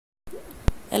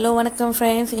Hello வணக்கம்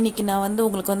friends. இன்றைக்கி நான் வந்து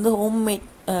உங்களுக்கு வந்து ஹோம்மேட்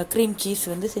க்ரீம் சீஸ்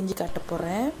வந்து செஞ்சு காட்ட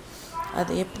போகிறேன்.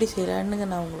 அது எப்படி செய்யலான்னு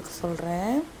நான் உங்களுக்கு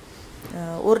சொல்கிறேன்.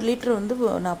 1 லிட்டர் வந்து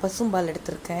நான் பசும்பால்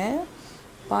எடுத்திருக்கேன்.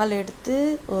 பால் எடுத்து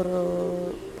ஒரு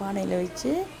பானையில்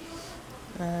வச்சு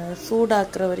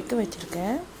சூடாக்குற வரைக்கும்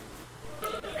வச்சுருக்கேன்.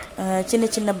 சின்ன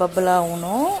சின்ன பப்பிளாக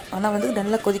ஆகணும். ஆனால் வந்து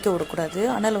நல்லா கொதிக்க விடக்கூடாது.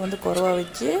 அனல் வந்து குறைவா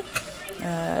வச்சு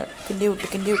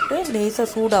கிண்டி விட்டு லேசாக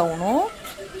சூடாகணும்.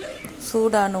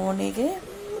 சூடானோடனே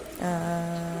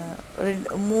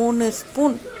 3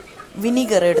 ஸ்பூன்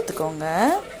வினிகர் எடுத்துக்கோங்க.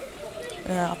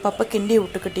 அப்பப்போ கிண்டி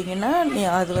விட்டுக்கிட்டிங்கன்னா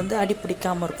அது வந்து அடி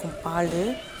பிடிக்காமல் இருக்கும். பால்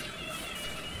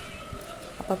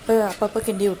அப்பப்போ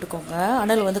கிண்டி விட்டுக்கோங்க.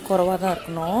 அனல் வந்து குறைவாக தான்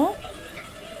இருக்கணும்.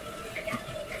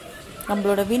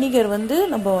 நம்மளோட வினிகர் வந்து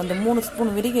நம்ம அந்த 3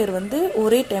 ஸ்பூன் வினிகர் வந்து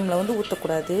ஒரே டைமில் வந்து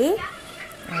ஊற்றக்கூடாது.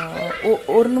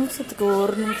 ஒரு நிமிஷத்துக்கு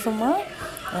 1 நிமிஷமாக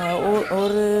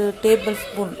 1 டேபிள்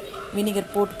ஸ்பூன்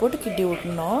வினிகர் போட்டு கிண்டி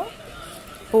விட்டணும்.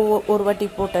 இப்போது ஒரு வாட்டி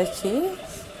போட்டாச்சு.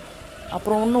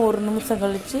 அப்புறம் இன்னும் 1 நிமிஷம்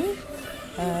கழித்து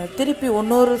திருப்பி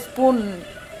 1 ஸ்பூன்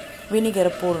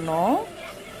வினிகரை போடணும்.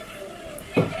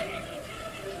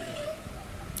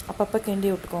 அப்பப்போ கிண்டி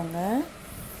விட்டுக்கோங்க.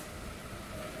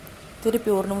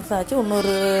 திருப்பி 1 நிமிஷம் ஆச்சு.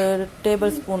 இன்னொரு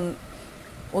டேபிள் ஸ்பூன்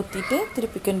ஊற்றிட்டு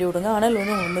திருப்பி கிண்டி விடுங்க. அனல்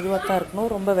வந்து உங்களுக்கு மெதுவாக தான்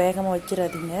இருக்கணும். ரொம்ப வேகமாக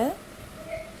வச்சிடாதீங்க.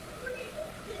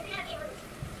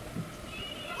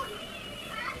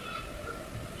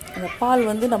 அந்த பால்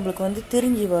வந்து நம்மளுக்கு வந்து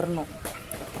திரிஞ்சு வரணும்.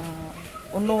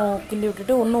 இன்னும் கிண்டி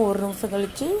விட்டுட்டு இன்னும் 1 நிமிஷம்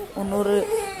கழித்து இன்னொரு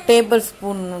டேபிள்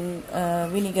ஸ்பூன்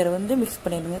வினிகரை வந்து மிக்ஸ்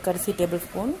பண்ணிடுங்க. கடைசி டேபிள்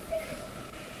ஸ்பூன்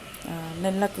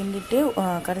நல்லா கிண்டிட்டு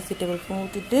கடைசி டேபிள் ஸ்பூன்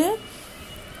ஊற்றிட்டு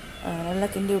நல்லா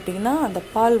கிண்டி விட்டிங்கன்னா அந்த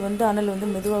பால் வந்து அனல்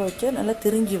வந்து மெதுவாக வச்சு நல்லா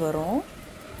திரிஞ்சு வரும்.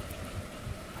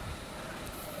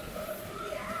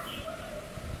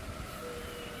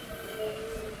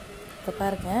 இப்போ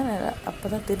பாருங்கள், அப்போ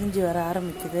தான் திரிஞ்சு வர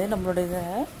ஆரம்பிக்குது நம்மளோட இதை.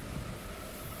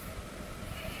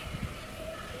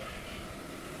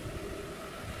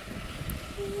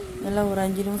 நல்லா ஒரு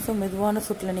 5 நிமிஷம் மெதுவான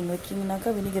சூட்டில் நீங்கள்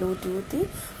வச்சிங்கனாக்கா வினிகர் ஊற்றி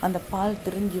அந்த பால்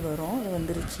திரிஞ்சு வரும்.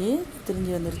 அது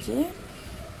திரிஞ்சு வந்துருச்சு.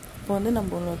 இப்போ வந்து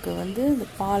நம்மளுக்கு வந்து இந்த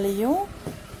பாலையும்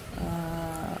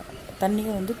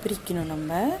தண்ணியும் வந்து பிரிக்கணும்.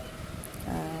 நம்ம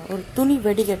ஒரு துணி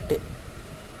வடிகட்டு,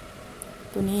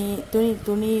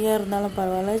 துணியாக இருந்தாலும்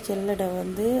பரவாயில்ல, செல்லடை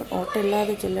வந்து ஓட்டை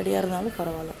இல்லாத செல்லடையாக இருந்தாலும்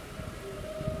பரவாயில்ல,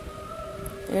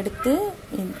 எடுத்து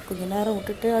கொஞ்சம் நேரம்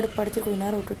விட்டுட்டு அடுப்பு அடித்து கொஞ்சம்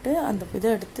நேரம் விட்டுட்டு அந்த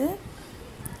இதை எடுத்து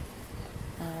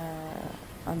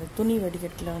அந்த துணி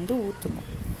வடிகட்டில் வந்து ஊற்றணும்.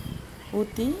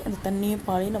 ஊற்றி அந்த தண்ணியும்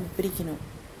பாலையும் நம்ம பிரிக்கணும்.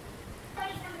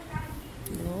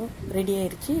 ரெடி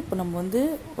ஆயிடுச்சு. இப்போ நம்ம வந்து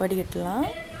வடிகட்டலாம்.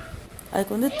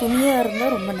 அதுக்கு வந்து துணியாக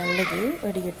இருந்தால் ரொம்ப நல்லது.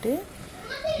 வடிகட்டு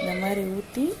இந்த மாதிரி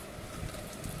ஊற்றி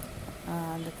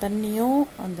அந்த தண்ணியும்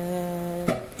அந்த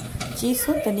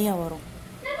சீஸும் தனியாக வரும்.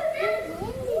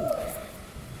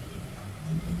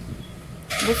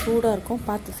 ரொம்ப சூடாக இருக்கும்,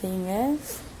 பார்த்து செய்யுங்க.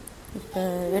 இப்போ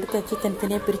எடுத்தாச்சு,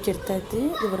 தனித்தனியாக பிரித்து எடுத்தாச்சு.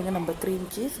 இவருங்க நம்ம க்ரீம்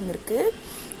சீஸ் இருக்குது.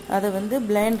 அதை வந்து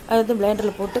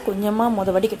பிளெண்டரில் போட்டு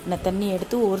கொஞ்சமாக வடிகட்டின தண்ணி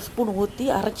எடுத்து 1 ஸ்பூன் ஊற்றி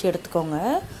அரைச்சி எடுத்துக்கோங்க.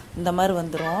 இந்த மாதிரி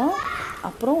வந்துடும்.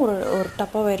 அப்புறம் ஒரு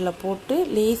டப்பா வயரில் போட்டு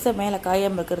லேசாக மேலே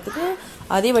காயாமல் இருக்கிறதுக்கு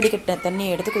அதே வடிகட்டின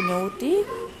தண்ணியை எடுத்து கொஞ்சம் ஊற்றி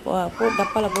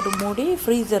டப்பாவில் போட்டு மூடி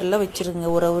ஃப்ரீசரில் வச்சுருங்க.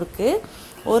 1 ஹவருக்கு.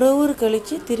 1 ஹவர்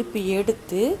கழித்து திருப்பி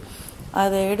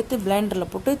அதை எடுத்து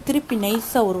பிளெண்டரில் போட்டு திருப்பி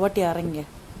நைஸாக ஒரு வாட்டி அரைங்க.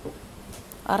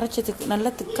 அரைச்சதுக்கு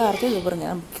நல்லா திக்காக இருக்குது. இது பாருங்க,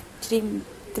 நம்ம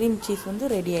க்ரீம் சீஸ் வந்து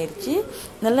ரெடி ஆயிடுச்சு.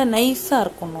 நல்லா நைஸாக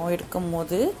இருக்கணும். எடுக்கும்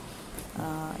போது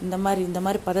இந்த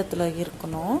மாதிரி பதத்தில்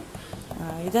இருக்கணும்.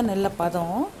 இதுதான் நல்ல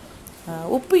பதம்.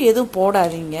 உப்பு எதுவும்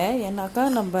போடாதீங்க, ஏன்னாக்கா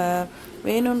நம்ம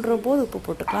வேணுன்ற போது உப்பு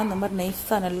போட்டுக்கலாம். இந்த மாதிரி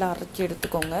நைஸாக நல்லா அரைச்சி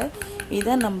எடுத்துக்கோங்க.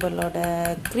 இதுதான் நம்மளோட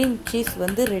க்ரீம் சீஸ்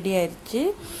வந்து ரெடி ஆயிடுச்சு.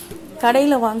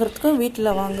 கடையில் வாங்குறதுக்கும் வீட்டில்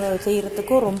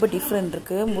செய்கிறதுக்கும் ரொம்ப டிஃப்ரெண்ட்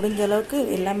இருக்குது. முடிஞ்ச அளவுக்கு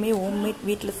எல்லாமே ஹோம்மேட்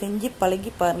வீட்டில் செஞ்சு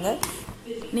பழகி பாருங்கள்.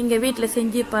 நீங்கள் வீட்டில்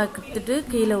செஞ்சு பார்த்துட்டு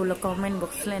கீழே உள்ள கமெண்ட்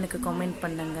பாக்ஸில் எனக்கு கமெண்ட்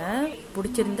பண்ணுங்கள்.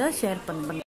 பிடிச்சிருந்தா ஷேர் பண்ணுங்கள்.